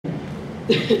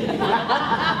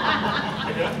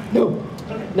No,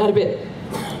 not a bit.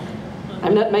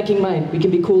 I'm not making mine. We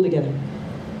can be cool together.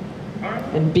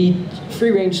 And be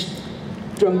free-range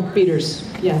drum beaters.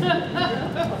 Yeah.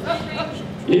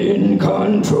 In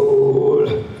control.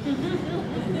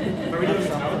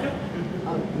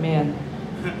 Oh, man.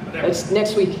 It's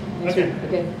next week. Okay.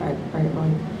 All right,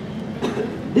 Ron.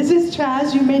 This is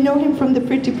Chaz. You may know him from the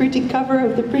pretty cover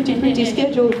of the pretty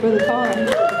schedule for the con.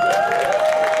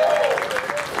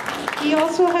 He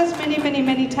also has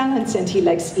many talents, and he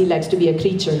likes to be a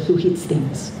creature who hits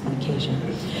things on occasion.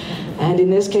 And in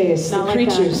this case,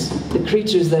 the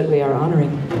creatures that we are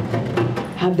honoring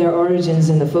have their origins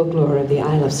in the folklore of the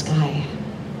Isle of Skye.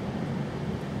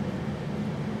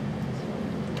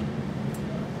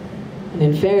 And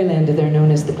in fairyland, they're known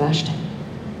as the Glashtyn.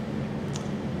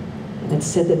 And it's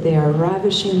said that they are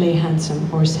ravishingly handsome,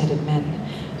 horse-headed men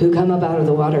who come up out of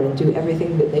the water and do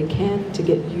everything that they can to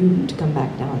get you to come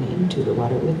back down into the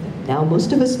water with them. Now,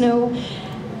 most of us know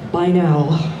by now,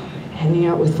 hanging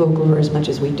out with folklore as much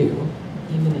as we do,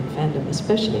 even in fandom,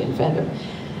 especially in fandom,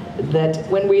 that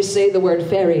when we say the word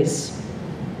fairies,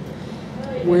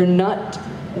 we're not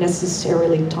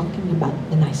necessarily talking about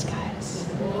the nice guys.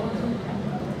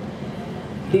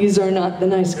 These are not the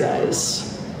nice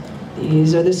guys.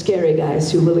 These are the scary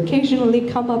guys who will occasionally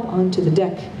come up onto the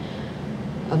deck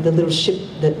of the little ship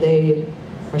that they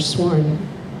are sworn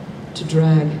to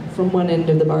drag from one end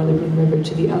of the Barleyburn River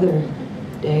to the other,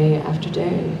 day after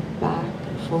day, back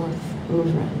and forth,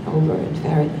 over and over in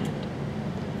fairyland,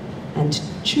 and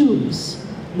choose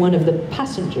one of the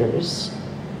passengers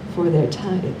for their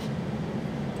tithe.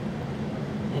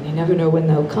 And you never know when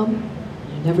they'll come,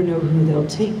 you never know who they'll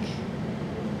take,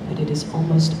 but it is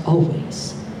almost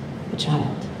always a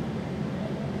child.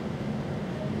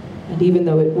 And even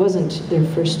though it wasn't their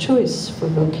first choice for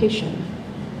vocation,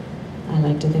 I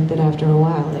like to think that after a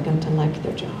while they got to like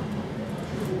their job.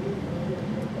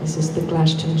 This is the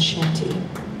Glashtyn Shanty.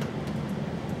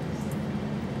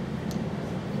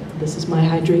 This is my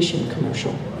hydration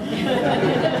commercial.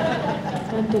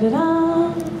 Da, da, da,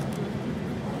 da.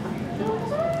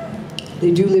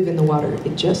 They do live in the water,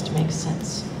 it just makes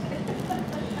sense.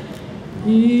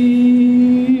 Evil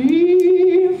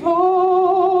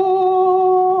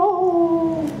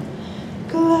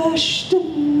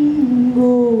Glashtyn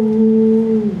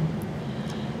go,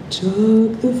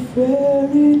 took the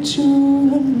ferry to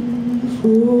and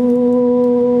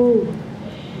fro.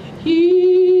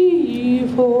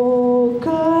 Evil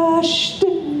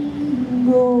Glashtyn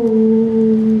go,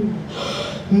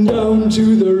 down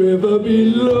to the river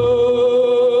below.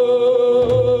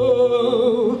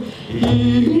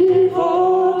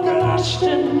 Evil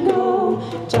Glashtyn go,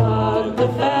 took the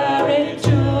ferry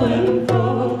to and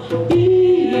fro.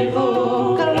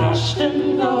 Evil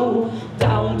Glashtyn go,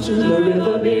 down to the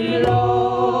river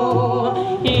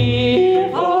below.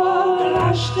 Evil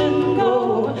Glashtyn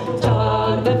go,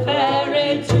 took the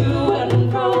ferry to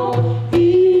and fro.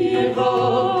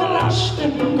 Evil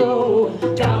Glashtyn go,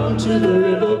 down to the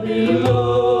river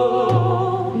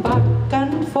below. Back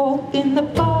and forth in the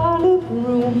parlor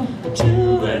room,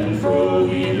 to and fro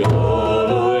he all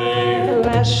away.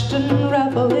 Glashtyn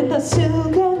revel in the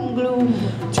silken gloom,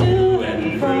 to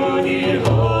and fro he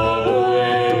all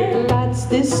away. Lads,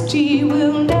 this tea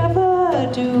will never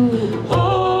do,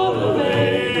 all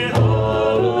away,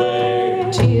 all away.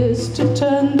 Tears to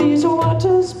turn these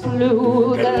waters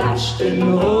blue, Glashtyn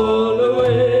all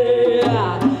away.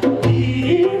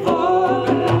 Evil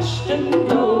Glashtyn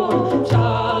go,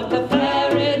 took the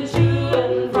ferry to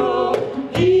and fro.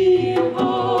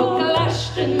 Evil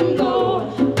Glashtyn go,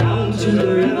 down to the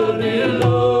river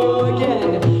below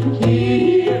again.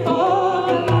 Evil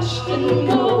Glashtyn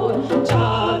go,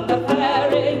 took the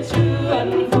ferry to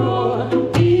and fro.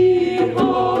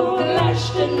 Evil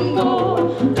Glashtyn go,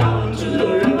 down to the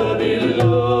river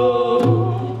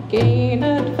below. Gain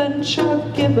adventure,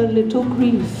 give a little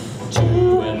grief,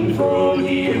 to and fro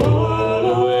he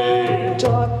all away.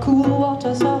 Dark cool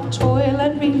waters of toil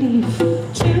and relief,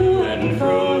 to and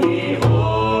fro he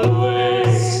all away.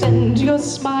 Send your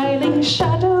smiling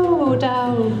shadow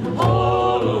down,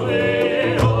 all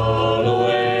away,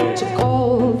 to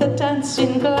call the dance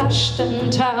in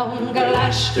Glashtyn town,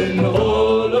 Glashtyn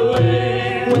all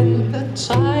away. When the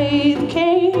tide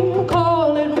came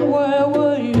calling, where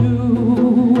were you?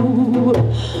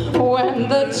 When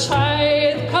the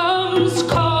tide comes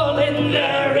calling,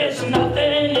 there is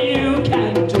nothing you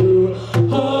can do.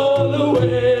 All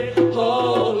away,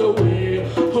 all away,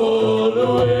 all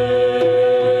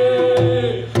away,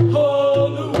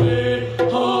 all away,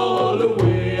 all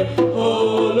away,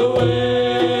 all away.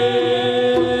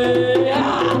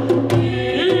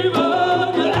 Evil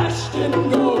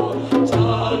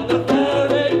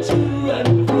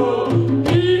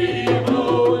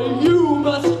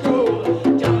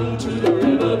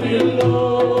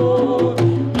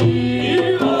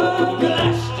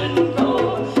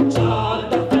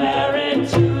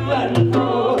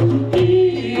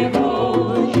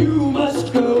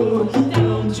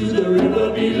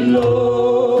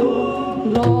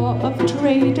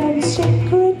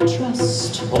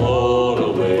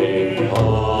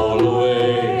all the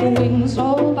way. Wings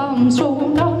all bound so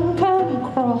none can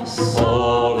cross.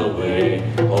 All the way,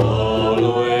 all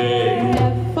the way.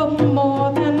 Never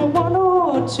more than one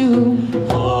or two.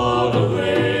 All the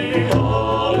way,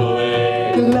 all the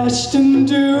way. Glashtyn,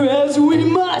 do as we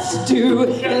must do.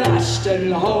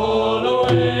 Glashtyn, All the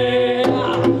way.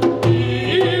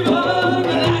 Even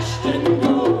Glashtyn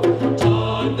go,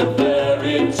 tug the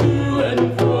ferry to and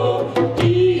fro.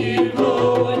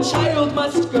 Even a child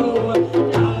must go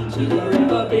down to the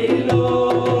river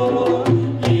below.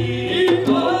 Even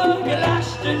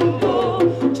Glashtyn go,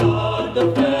 tug the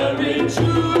ferry to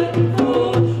and fro.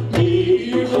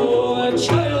 Even a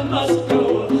child must go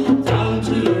down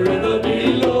to the river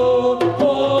below.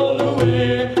 All the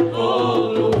way,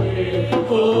 all the way,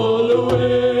 all the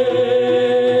way,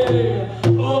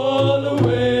 all the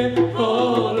way.